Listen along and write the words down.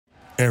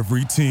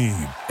Every team,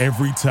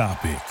 every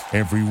topic,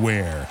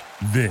 everywhere.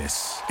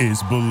 This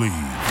is Believe.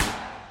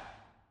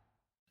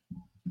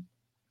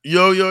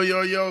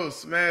 Yo,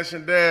 Smash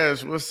and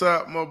Dash. What's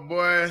up, my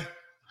boy?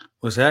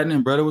 What's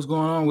happening, brother? What's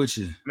going on with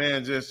you?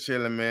 Man, just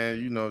chilling,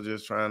 man.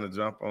 Just trying to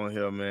jump on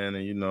here, man,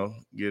 and,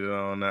 get it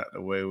on out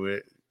the way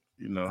with,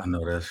 I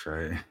know that's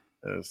right.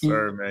 Yes,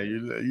 sir,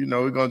 man.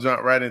 We're going to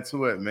jump right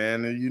into it,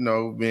 man.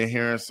 And, been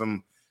hearing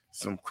some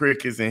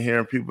crickets and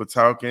hearing people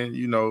talking,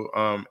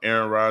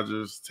 Aaron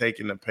Rodgers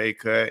taking a pay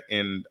cut,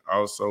 and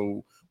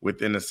also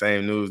within the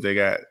same news, they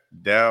got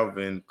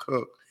Dalvin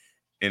Cook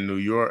in New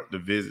York to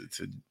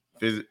visit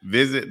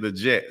the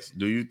Jets.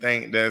 Do you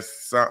think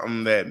that's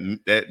something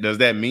that does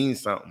that mean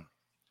something?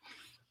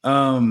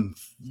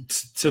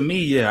 To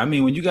me, yeah. I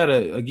mean, when you got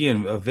a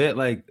vet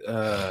like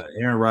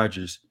Aaron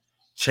Rodgers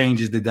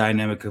changes the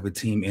dynamic of a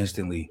team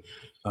instantly.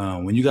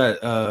 When you got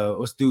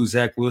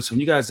Zach Wilson,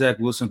 you got Zach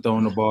Wilson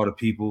throwing the ball to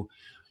people,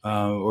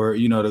 or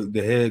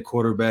the head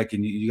quarterback,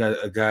 and you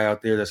got a guy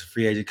out there that's a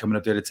free agent coming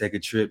up there to take a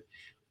trip.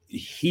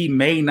 He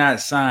may not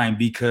sign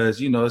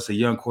because it's a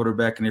young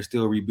quarterback and they're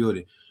still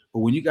rebuilding. But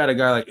when you got a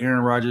guy like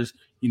Aaron Rodgers,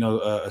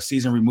 a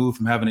season removed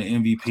from having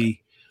an MVP,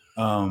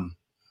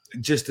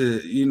 just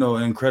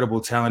incredible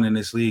talent in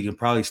this league, and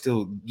probably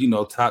still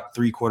top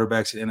 3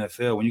 quarterbacks in the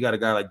NFL. When you got a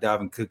guy like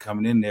Dalvin Cook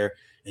coming in there,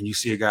 and you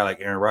see a guy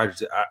like Aaron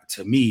Rodgers,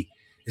 to me,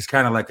 it's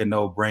kind of like a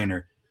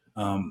no-brainer.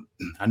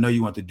 I know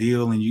you want the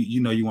deal and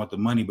you want the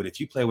money, but if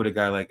you play with a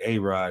guy like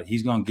A-Rod,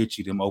 he's gonna get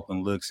you them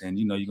open looks, and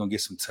you're gonna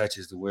get some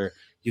touches to where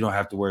you don't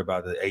have to worry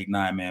about the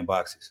 8-9 man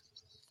boxes.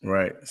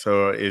 Right.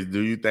 So do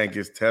you think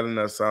it's telling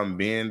us something,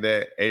 being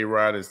that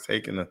A-Rod is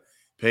taking a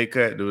pay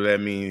cut? Do that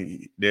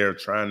mean they're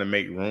trying to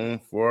make room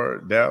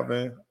for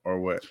Dalvin, or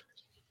what?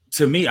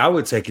 To me, I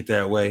would take it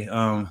that way.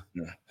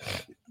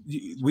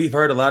 We've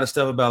heard a lot of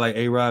stuff about like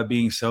A-Rod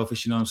being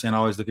selfish,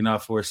 always looking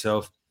out for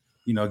himself,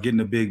 getting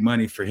the big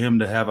money. For him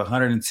to have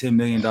 $110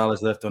 million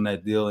left on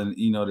that deal and,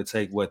 to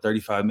take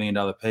 $35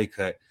 million pay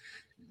cut.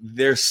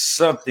 There's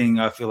something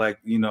I feel like,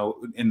 in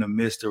the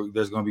midst,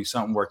 there's going to be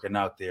something working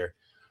out there.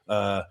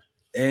 And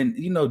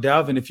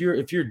Dalvin, if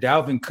you're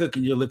Dalvin Cook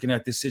and you're looking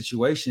at this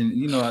situation,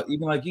 even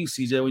like you,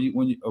 CJ,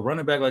 when you a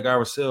running back like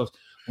ourselves,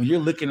 when you're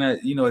looking at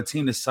a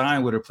team to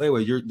sign with or play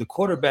with, the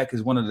quarterback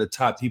is one of the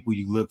top people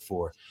you look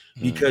for,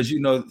 because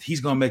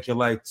he's gonna make your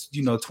life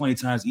 20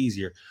 times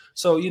easier.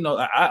 So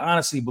I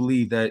honestly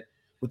believe that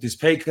with this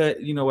pay cut,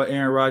 with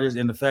Aaron Rodgers,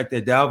 and the fact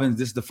that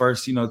this is the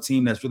first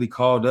team that's really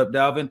called up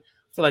Dalvin,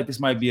 I feel like this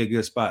might be a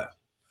good spot.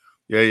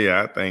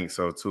 Yeah, I think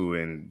so too.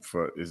 And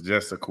it's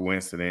just a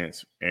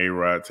coincidence.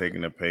 A-Rod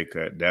taking a pay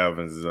cut,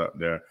 Dalvin's is up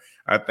there.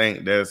 I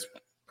think that's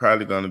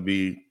probably going to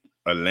be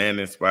a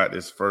landing spot,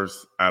 this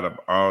first out of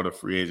all the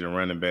free agent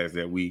running backs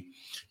that we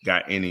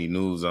got any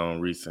news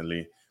on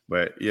recently.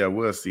 But yeah,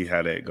 we'll see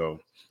how that goes.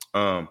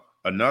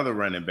 Another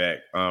running back,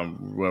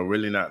 well,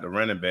 really not the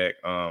running back,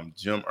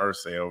 Jim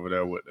Irsay over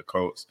there with the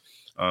Colts.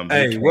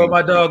 Hey, what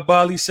my dog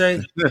Bali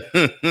say?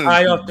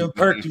 High off them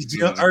perkies,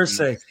 Jim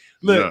Irsay.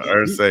 Look,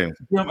 Jim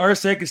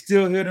Irsay can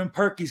still hear them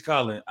perkies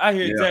calling. I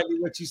hear exactly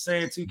what you're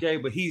saying,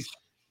 2K, but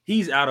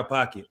he's out of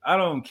pocket. I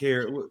don't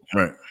care.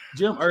 Right.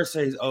 Jim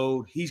Irsay is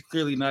old. He's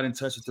clearly not in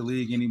touch with the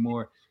league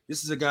anymore.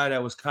 This is a guy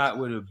that was caught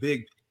with a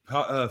big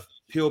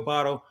pill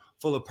bottle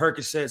full of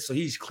Percocets, so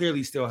he's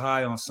clearly still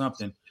high on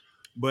something.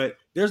 But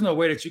there's no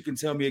way that you can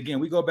tell me, again,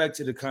 we go back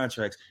to the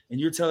contracts, and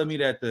you're telling me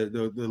that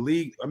the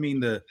league,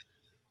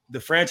 the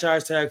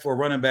franchise tag for a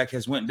running back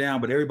has went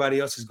down, but everybody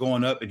else is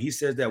going up, and he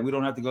says that we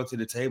don't have to go to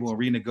the table and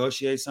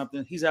renegotiate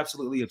something. He's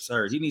absolutely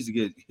absurd. He needs to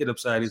get hit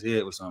upside his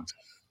head with something.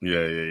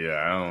 Yeah.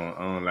 I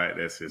don't like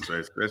that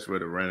situation, especially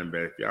with the running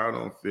back. If y'all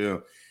don't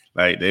feel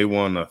like they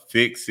want to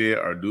fix it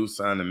or do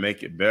something to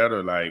make it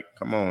better, like,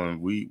 come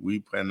on, we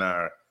putting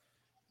our,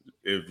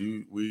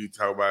 we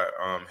talk about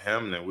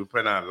Hamlin, we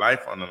putting our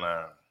life on the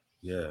line.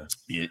 Yeah.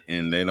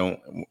 And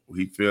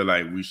he feel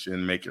like we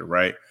shouldn't make it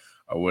right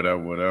or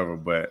whatever.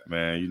 But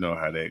man, you know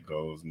how that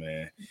goes,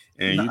 man.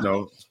 And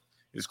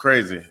it's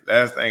crazy.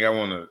 Last thing I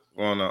wanna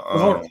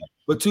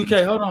but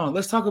 2K, hold on.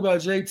 Let's talk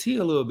about JT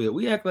a little bit.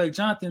 We act like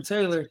Jonathan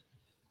Taylor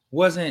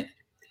wasn't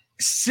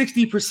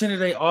 60% of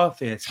their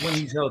offense when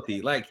he's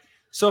healthy. Like,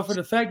 so for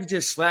the fact to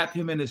just slap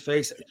him in his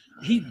face,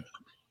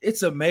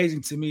 it's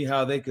amazing to me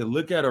how they could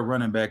look at a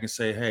running back and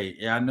say, hey,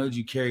 yeah, I know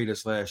you carried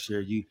us last year.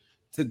 You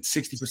took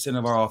 60%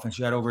 of our offense.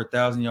 You had over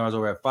 1,000 yards,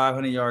 over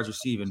 500 yards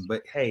receiving.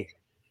 But hey,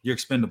 you're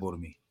expendable to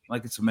me.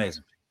 Like, it's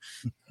amazing.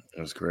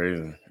 It's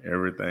crazy.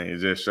 Everything. It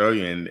just show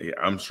you, and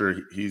I'm sure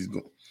he's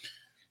going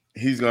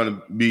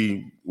to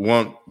be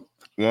wanting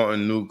a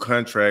new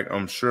contract,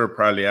 I'm sure,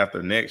 probably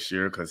after next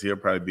year, because he'll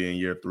probably be in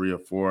year 3 or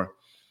 4.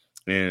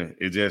 And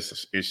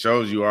it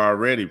shows you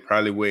already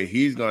probably what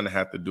he's going to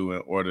have to do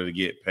in order to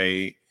get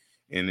paid.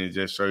 And it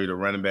just show you the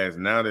running backs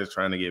now they're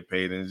trying to get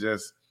paid. And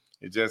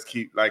it just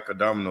keep like a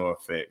domino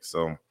effect.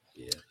 So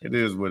yeah, it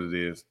is what it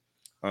is.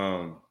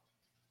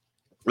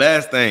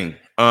 Last thing,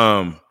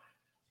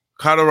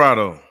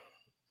 Colorado,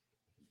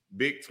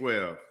 Big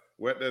 12.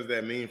 What does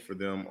that mean for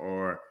them?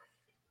 Or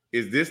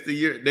Is this the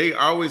year? They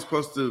always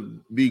supposed to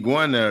be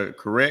going there,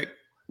 correct?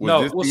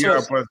 No, this the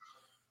year?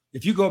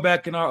 If you go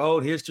back in our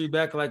old history,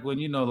 back like when,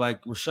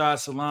 like Rashad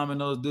Salam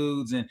and those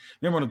dudes, and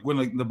remember when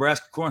the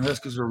Nebraska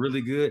Cornhuskers were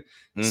really good,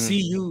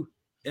 CU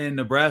and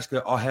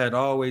Nebraska had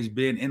always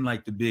been in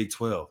like the Big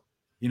 12,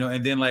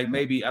 and then like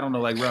maybe, I don't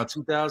know, like around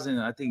 2000,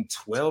 I think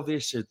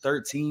 12-ish or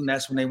 13,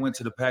 that's when they went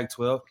to the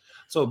Pac-12.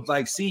 So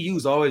like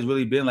CU's always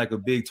really been like a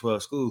Big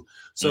 12 school.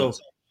 So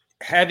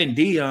having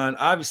Deion,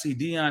 obviously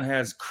Deion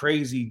has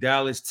crazy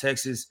Dallas,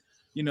 Texas,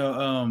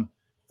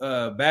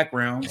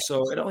 background.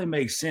 So it only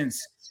makes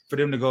sense for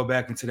them to go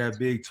back into that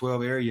Big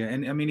 12 area.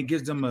 And I mean, it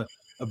gives them a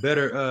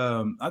better,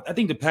 I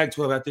think the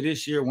Pac-12 after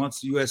this year,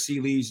 once USC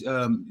leaves,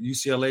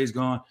 UCLA is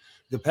gone,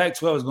 the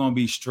Pac-12 is going to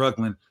be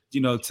struggling,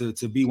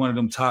 to be one of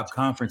them top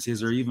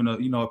conferences or even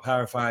a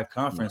Power 5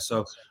 conference.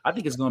 So I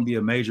think it's going to be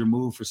a major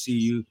move for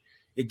CU.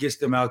 It gets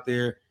them out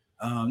there.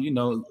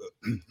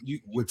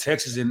 With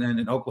Texas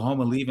and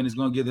Oklahoma leaving, it's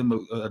going to give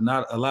them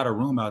not a lot of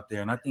room out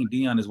there. And I think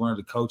Deion is one of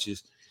the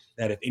coaches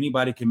that if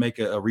anybody can make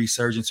a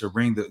resurgence or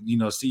bring the,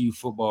 CU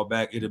football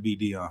back, it'll be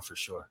Deion for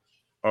sure.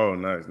 Oh,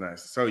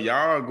 nice. So y'all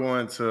are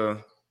going to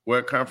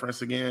what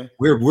conference again?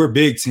 We're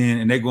Big 10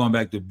 and they're going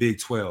back to Big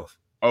 12.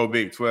 Oh,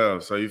 Big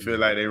 12. So you feel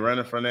like they're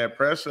running from that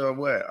pressure or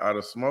what? Out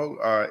of smoke?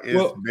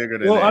 It's bigger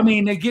than that? Well, I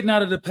mean, they're getting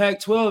out of the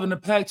Pac-12 and the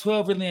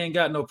Pac-12 really ain't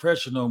got no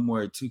pressure no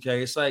more at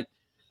 2K. It's like,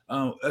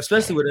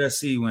 especially with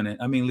SC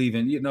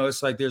leaving,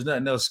 it's like there's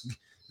nothing else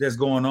that's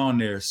going on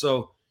there.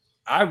 So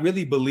I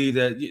really believe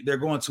that they're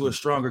going to a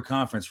stronger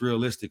conference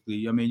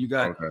realistically. I mean, you're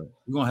going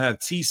to have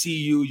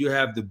TCU, you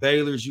have the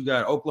Baylors, you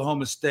got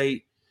Oklahoma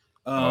State,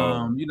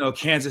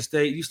 Kansas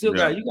State.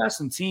 You got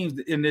some teams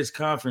in this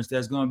conference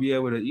that's going to be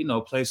able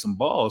to, play some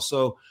ball.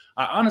 So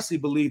I honestly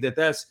believe that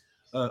that's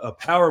a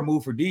power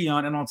move for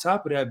Deion. And on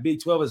top of that,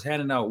 Big 12 is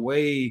handing out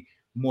way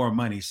more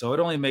money. So it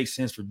only makes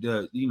sense for,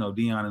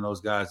 Deion and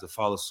those guys to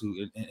follow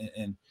suit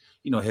and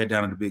head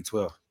down to the Big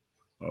 12.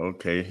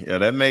 Okay. Yeah,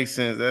 that makes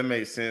sense.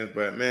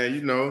 But,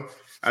 man,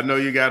 I know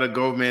you got to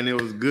go, man.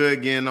 It was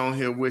good getting on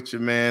here with you,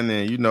 man.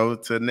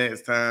 And, till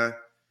next time,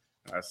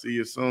 I'll see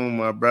you soon,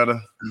 my brother.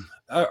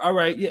 All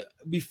right. Yeah.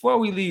 Before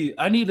we leave,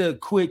 I need a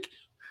quick,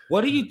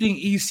 what do you think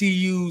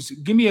ECU's,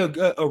 give me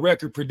a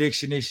record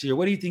prediction this year.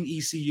 What do you think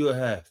ECU will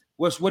have?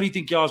 What do you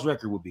think y'all's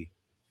record will be?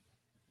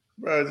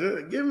 Bro,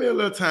 just give me a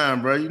little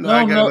time, bro.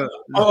 No.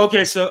 Oh,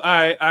 okay. So,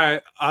 all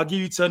right. I'll give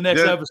you till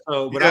next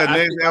episode. But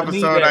next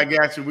episode, I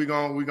got you. We're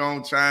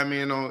gonna chime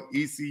in on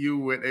ECU,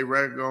 what their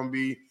record gonna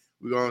be.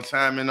 We're gonna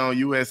chime in on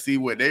USC,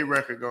 what their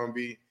record gonna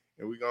be,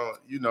 and we're gonna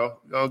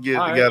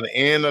get it together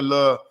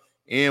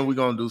and we're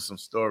gonna do some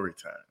story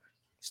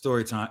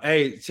time.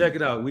 Hey, check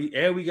it out. We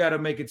gotta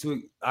make it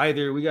to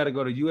either we gotta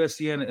go to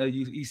USC and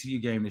ECU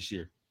game this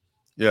year.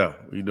 Yeah,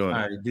 we doing it. All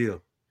right,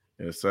 deal.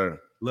 Yes,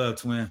 sir. Love,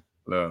 twin.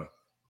 Love.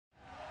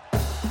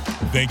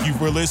 Thank you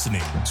for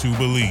listening to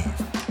Believe.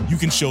 You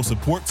can show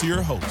support to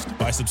your host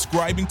by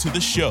subscribing to the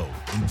show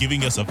and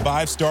giving us a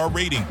 5-star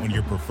rating on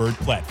your preferred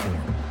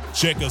platform.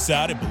 Check us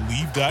out at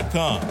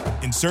Believe.com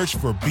and search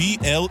for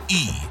BLEAV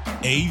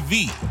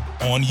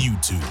on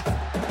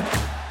YouTube.